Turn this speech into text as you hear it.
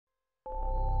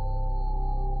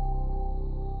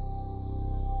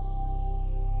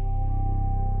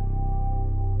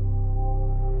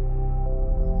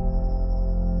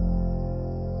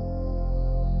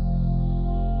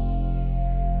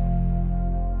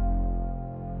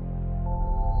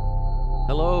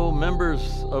Hello,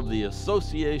 members of the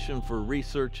Association for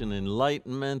Research and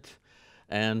Enlightenment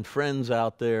and friends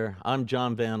out there. I'm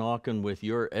John Van Auken with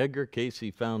your Edgar Cayce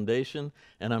Foundation,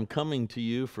 and I'm coming to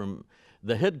you from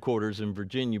the headquarters in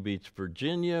Virginia Beach,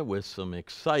 Virginia, with some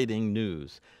exciting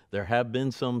news. There have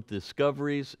been some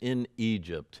discoveries in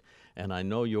Egypt, and I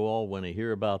know you all want to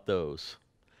hear about those.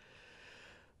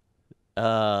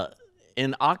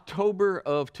 In October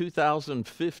of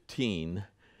 2015,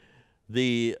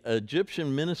 the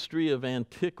Egyptian Ministry of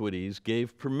Antiquities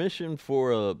gave permission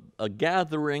for a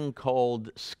gathering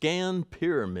called Scan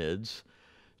Pyramids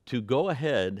to go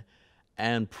ahead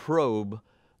and probe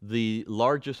the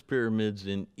largest pyramids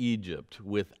in Egypt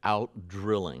without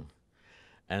drilling.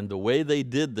 And the way they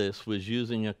did this was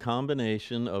using a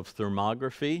combination of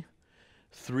thermography,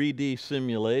 3D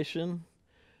simulation,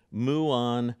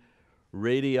 muon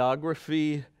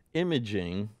radiography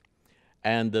imaging,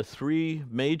 and the three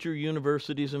major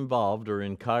universities involved are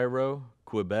in Cairo,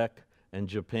 Quebec, and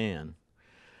Japan.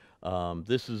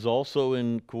 This is also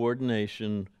in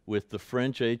coordination with the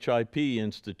French HIP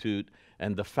Institute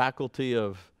and the Faculty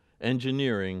of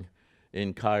Engineering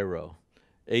in Cairo.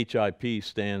 HIP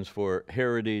stands for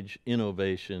Heritage,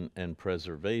 Innovation, and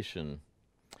Preservation.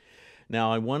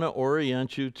 Now, I want to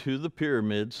orient you to the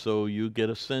pyramids so you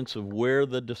get a sense of where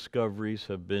the discoveries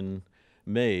have been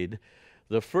made.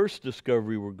 The first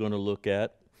discovery we're going to look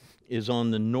at is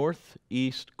on the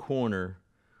northeast corner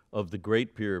of the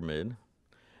Great Pyramid,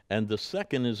 and the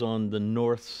second is on the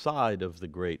north side of the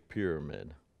Great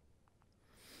Pyramid.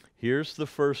 Here's the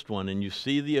first one, and you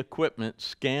see the equipment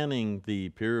scanning the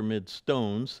pyramid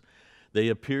stones. They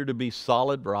appear to be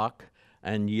solid rock,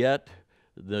 and yet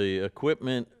the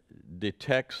equipment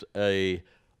detects an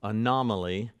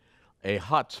anomaly, a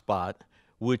hot spot,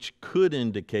 which could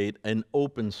indicate an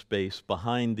open space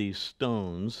behind these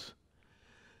stones.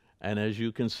 And as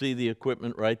you can see, the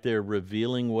equipment right there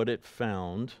revealing what it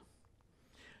found.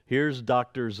 Here's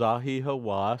Dr. Zahi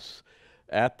Hawass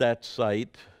at that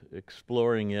site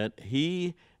exploring it.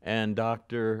 He and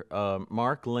Dr.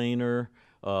 Mark Lehner,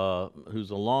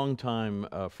 who's a longtime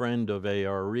friend of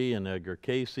A.R.E. and Edgar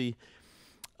Cayce,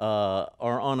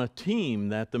 are on a team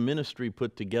that the ministry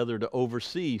put together to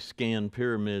oversee Scan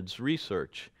Pyramids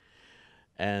research.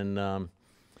 And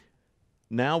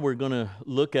now we're going to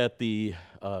look at the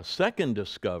second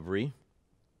discovery,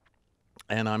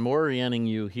 and I'm orienting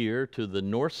you here to the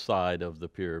north side of the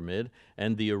pyramid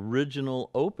and the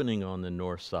original opening on the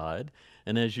north side.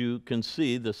 And as you can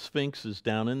see, the Sphinx is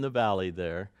down in the valley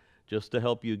there, just to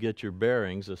help you get your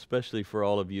bearings, especially for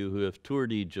all of you who have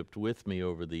toured Egypt with me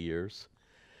over the years.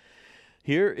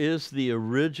 Here is the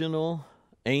original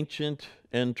ancient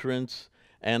entrance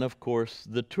and, of course,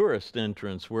 the tourist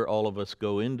entrance where all of us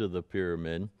go into the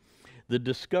pyramid. The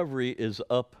discovery is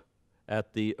up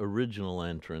at the original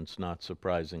entrance, not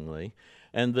surprisingly.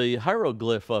 And the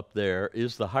hieroglyph up there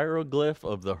is the hieroglyph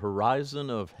of the horizon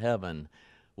of heaven,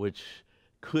 which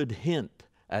could hint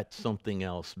at something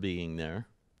else being there.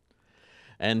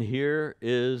 And here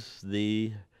is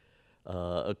the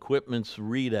equipment's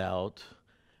readout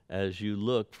as you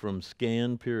look from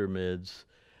Scan Pyramids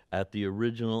at the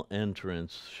original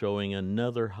entrance, showing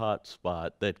another hot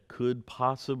spot that could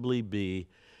possibly be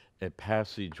a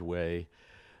passageway.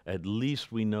 At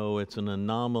least we know it's an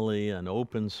anomaly, an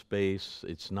open space.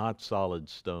 It's not solid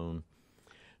stone.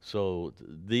 So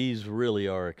these really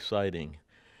are exciting.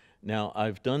 Now,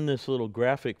 I've done this little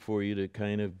graphic for you to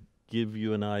kind of give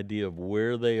you an idea of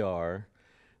where they are.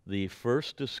 The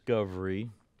first discovery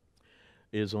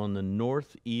is on the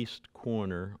northeast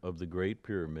corner of the Great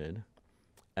Pyramid,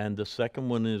 and the second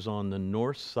one is on the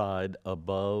north side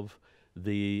above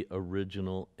the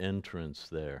original entrance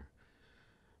there.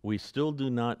 We still do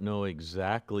not know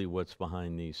exactly what's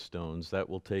behind these stones. That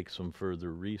will take some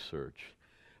further research.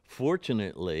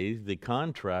 Fortunately, the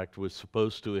contract was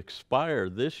supposed to expire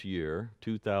this year,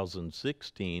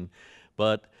 2016,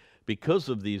 but because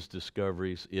of these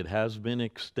discoveries, it has been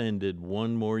extended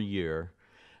one more year,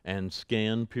 and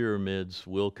Scan Pyramids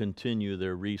will continue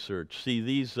their research. See,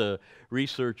 these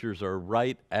researchers are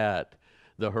right at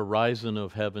the horizon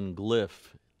of heaven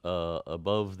glyph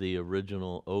above the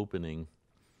original opening,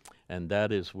 and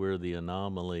that is where the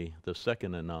anomaly, the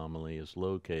second anomaly, is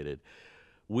located.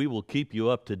 We will keep you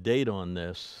up to date on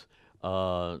this.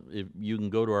 If you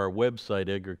can go to our website,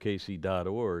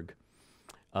 edgarcayce.org,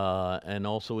 and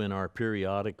also in our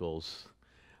periodicals.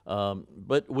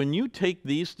 But when you take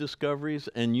these discoveries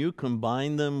and you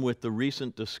combine them with the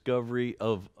recent discovery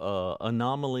of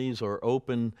anomalies or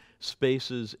open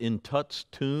spaces in Tut's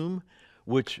tomb,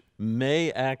 which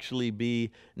may actually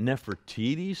be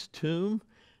Nefertiti's tomb,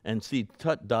 And see,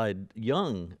 Tut died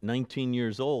young, 19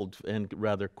 years old, and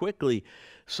rather quickly,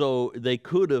 so they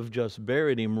could have just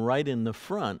buried him right in the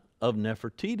front of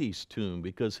Nefertiti's tomb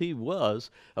because he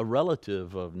was a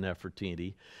relative of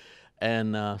Nefertiti.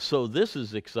 And so this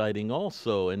is exciting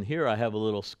also. And here I have a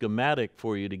little schematic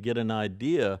for you to get an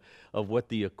idea of what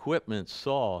the equipment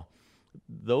saw.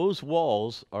 Those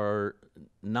walls are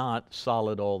not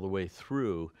solid all the way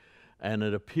through, and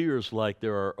it appears like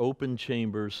there are open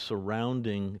chambers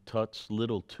surrounding Tut's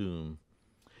little tomb.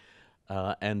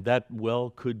 And that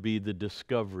well could be the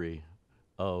discovery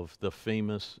of the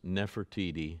famous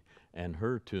Nefertiti and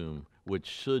her tomb, which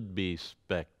should be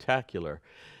spectacular.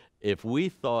 If we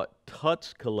thought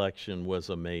Tut's collection was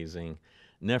amazing,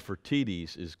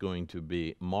 Nefertiti's is going to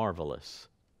be marvelous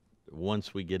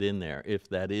once we get in there, if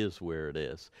that is where it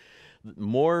is.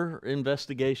 More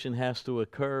investigation has to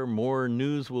occur, more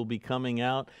news will be coming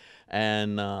out,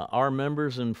 and our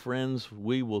members and friends,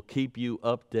 we will keep you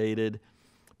updated,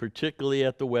 particularly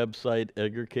at the website,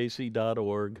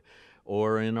 edgarcayce.org,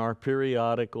 or in our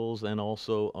periodicals and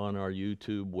also on our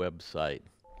YouTube website.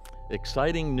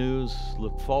 Exciting news.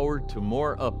 Look forward to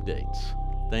more updates.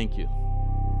 Thank you.